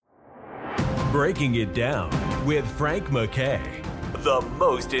Breaking It Down with Frank MacKay. The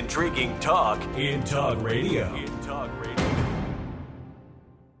most intriguing talk in talk radio.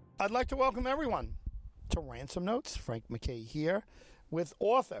 I'd like to welcome everyone to Ransom Notes. Frank MacKay here with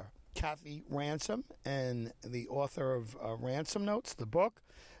author Kathy Ransom and the author of Ransom Notes, the book.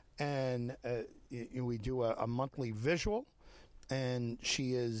 And we do a monthly visual. And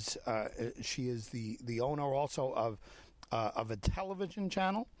she is the owner also of a television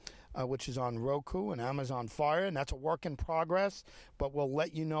channel, which is on Roku and Amazon Fire, and that's a work in progress. But we'll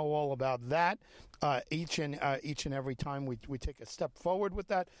let you know all about that each and every time we take a step forward with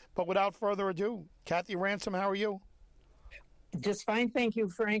that. But without further ado, Kathy Ransom, how are you? Just fine, thank you,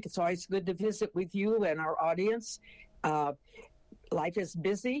 Frank. It's always good to visit with you and our audience. Life is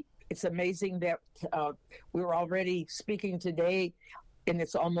busy. It's amazing that we're already speaking today, and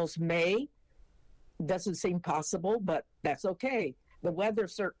it's almost May. Doesn't seem possible, but that's okay. The weather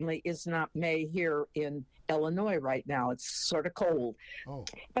certainly is not May here in Illinois right now. It's sort of cold. Oh.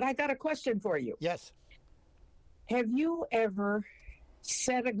 But I got a question for you. Yes. Have you ever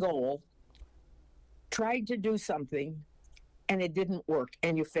set a goal, tried to do something, and it didn't work,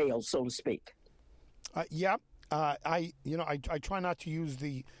 and you failed, so to speak? Yeah. I try not to use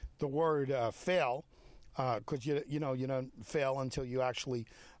the word fail, because you don't fail until you actually,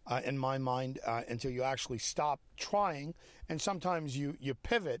 in my mind, until you actually stop trying. And sometimes you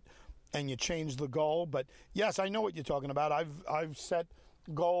pivot and you change the goal. But yes, I know what you're talking about. I've set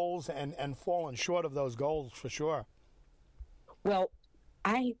goals and fallen short of those goals for sure. Well,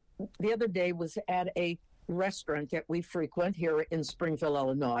 the other day was at a restaurant that we frequent here in Springfield,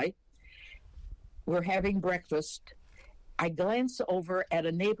 Illinois. We're having breakfast. I glance over at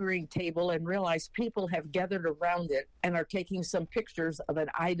a neighboring table and realize people have gathered around it and are taking some pictures of an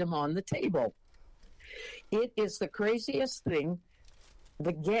item on the table. It is the craziest thing.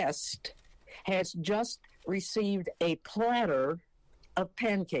 The guest has just received a platter of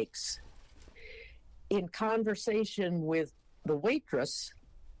pancakes. In conversation with the waitress,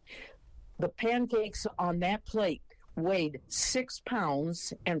 the pancakes on that plate weighed 6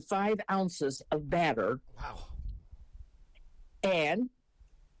 pounds and 5 ounces of batter. Wow. And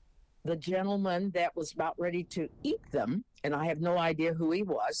the gentleman that was about ready to eat them, and I have no idea who he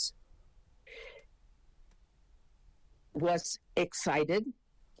was excited.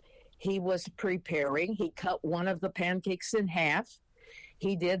 He was preparing. He cut one of the pancakes in half.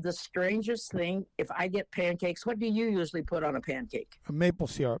 He did the strangest thing. If I get pancakes, what do you usually put on a pancake? A maple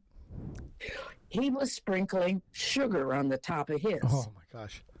syrup. He was sprinkling sugar on the top of his. Oh, my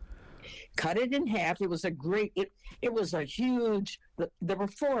gosh. Cut it in half. It was it was a huge, there were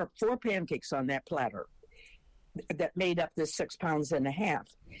four pancakes on that platter that made up this 6 pounds and a half.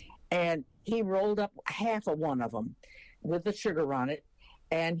 And he rolled up half of one of them with the sugar on it,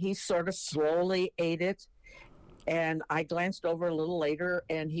 and he sort of slowly ate it. And I glanced over a little later,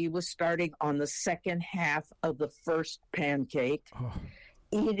 and he was starting on the second half of the first pancake,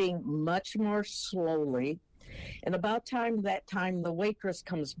 eating much more slowly. And about that time, the waitress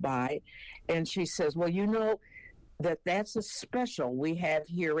comes by, and she says, well, you know that's a special we have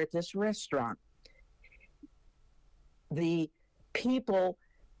here at this restaurant. The people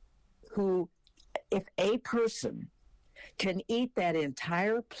who, if a person can eat that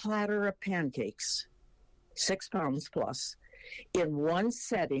entire platter of pancakes, 6 pounds plus, in one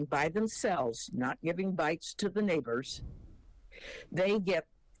setting by themselves, not giving bites to the neighbors, they get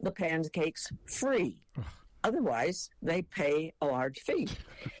the pancakes free. Otherwise, they pay a large fee.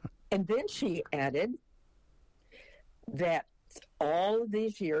 And then she added that all of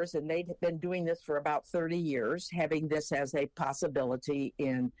these years, and they'd been doing this for about 30 years, having this as a possibility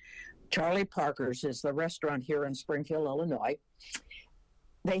in Charlie Parker's, is the restaurant here in Springfield, Illinois.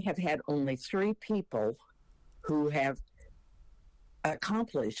 They have had only 3 people who have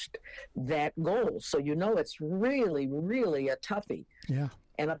accomplished that goal. So it's really, really a toughie. Yeah.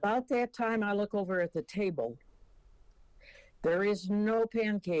 And about that time, I look over at the table. There is no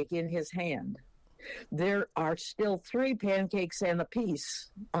pancake in his hand. There are still 3 pancakes and a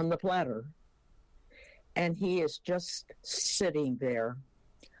piece on the platter. And he is just sitting there.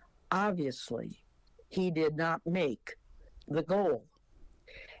 Obviously, he did not make the goal.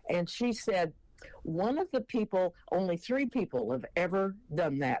 And she said, one of the people, only 3 people have ever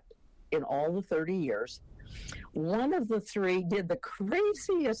done that in all the 30 years. One of the 3 did the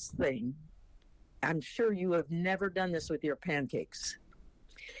craziest thing. I'm sure you have never done this with your pancakes.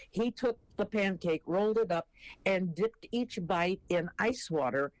 He took the pancake, rolled it up, and dipped each bite in ice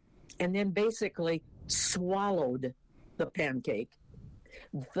water, and then basically swallowed the pancake,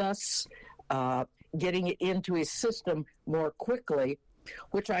 thus getting it into his system more quickly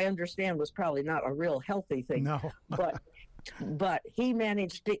which I understand was probably not a real healthy thing. No. But he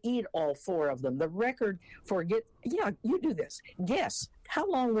managed to eat all 4 of them. The record for you do this. Guess, how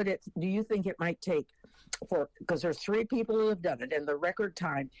long do you think it might take because there's 3 people who have done it, and the record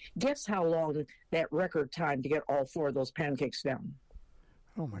time, guess how long that record time to get all 4 of those pancakes down?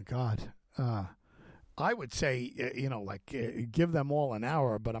 Oh, my God. I would say, give them all an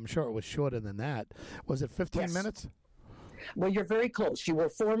hour, but I'm sure it was shorter than that. Was it 15 minutes? Well, you're very close. You were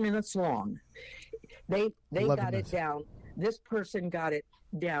 4 minutes long. They got minutes. It down. This person got it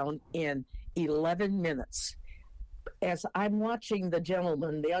down in 11 minutes. As I'm watching the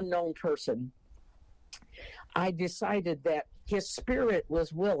gentleman, the unknown person, I decided that his spirit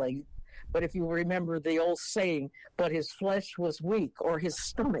was willing, but if you remember the old saying, but his flesh was weak, or his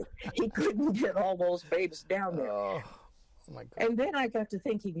stomach, he couldn't get all those babes down there. Oh my God. And then I got to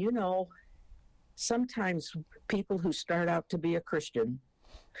thinking, sometimes people who start out to be a Christian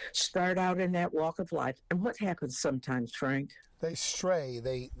start out in that walk of life, and what happens sometimes, Frank? They stray.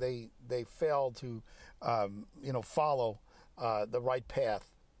 They fail to, follow the right path.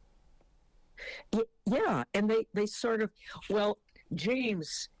 Yeah, and they sort of,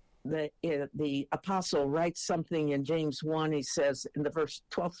 James, the apostle, writes something in James 1. He says in the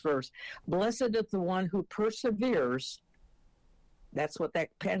 12th verse, "Blessed is the one who perseveres." That's what that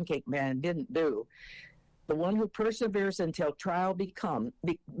pancake man didn't do. The one who perseveres until trial, because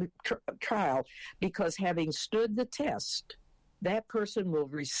having stood the test, that person will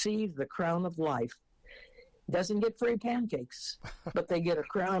receive the crown of life. Doesn't get free pancakes, but they get a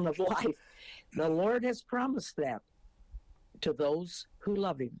crown of life. The Lord has promised that to those who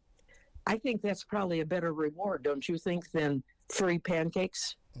love him. I think that's probably a better reward, don't you think, than free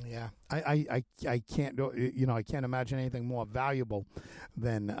pancakes? Yeah, I can't I can't imagine anything more valuable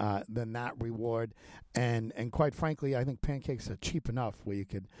than that reward, and quite frankly, I think pancakes are cheap enough where you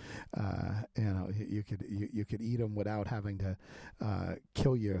could you could eat them without having to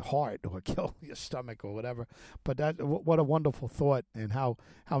kill your heart or kill your stomach or whatever. But what a wonderful thought, and how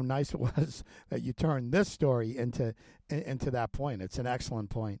nice it was that you turned this story into that point. It's an excellent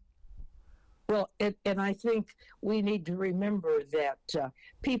point. Well, and I think we need to remember that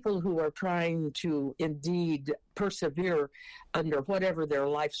people who are trying to indeed persevere under whatever their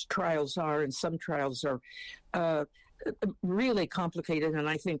life's trials are, and some trials are really complicated, and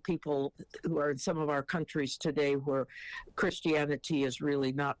I think people who are in some of our countries today where Christianity is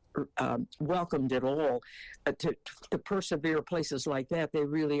really not welcomed at all, to persevere places like that, they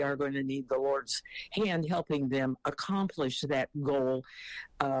really are going to need the Lord's hand helping them accomplish that goal.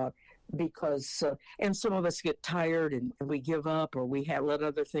 Because and some of us get tired and we give up, or we let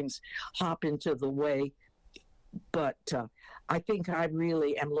other things hop into the way. But I think I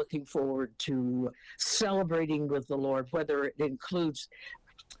really am looking forward to celebrating with the Lord, whether it includes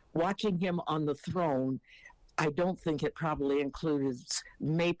watching him on the throne. I don't think it probably includes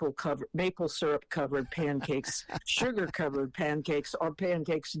maple syrup covered pancakes, sugar covered pancakes, or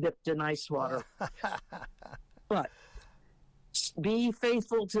pancakes dipped in ice water. But be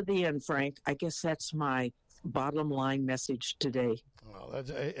faithful to the end, Frank. I guess that's my bottom line message today. Well,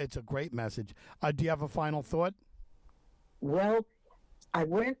 it's a great message. Do you have a final thought? Well, I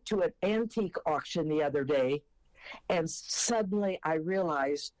went to an antique auction the other day, and suddenly I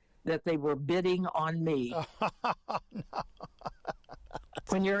realized that they were bidding on me. No.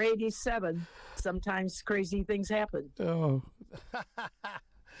 When you're 87, sometimes crazy things happen. Oh,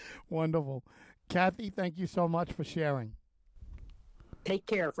 wonderful. Kathy, thank you so much for sharing. Take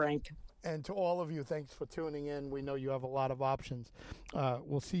care, Frank. And to all of you, thanks for tuning in. We know you have a lot of options.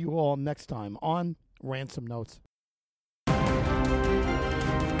 We'll see you all next time on Ransom Notes.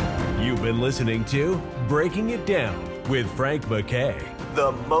 You've been listening to Breaking It Down with Frank MacKay,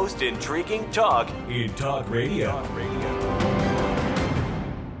 the most intriguing talk in talk radio.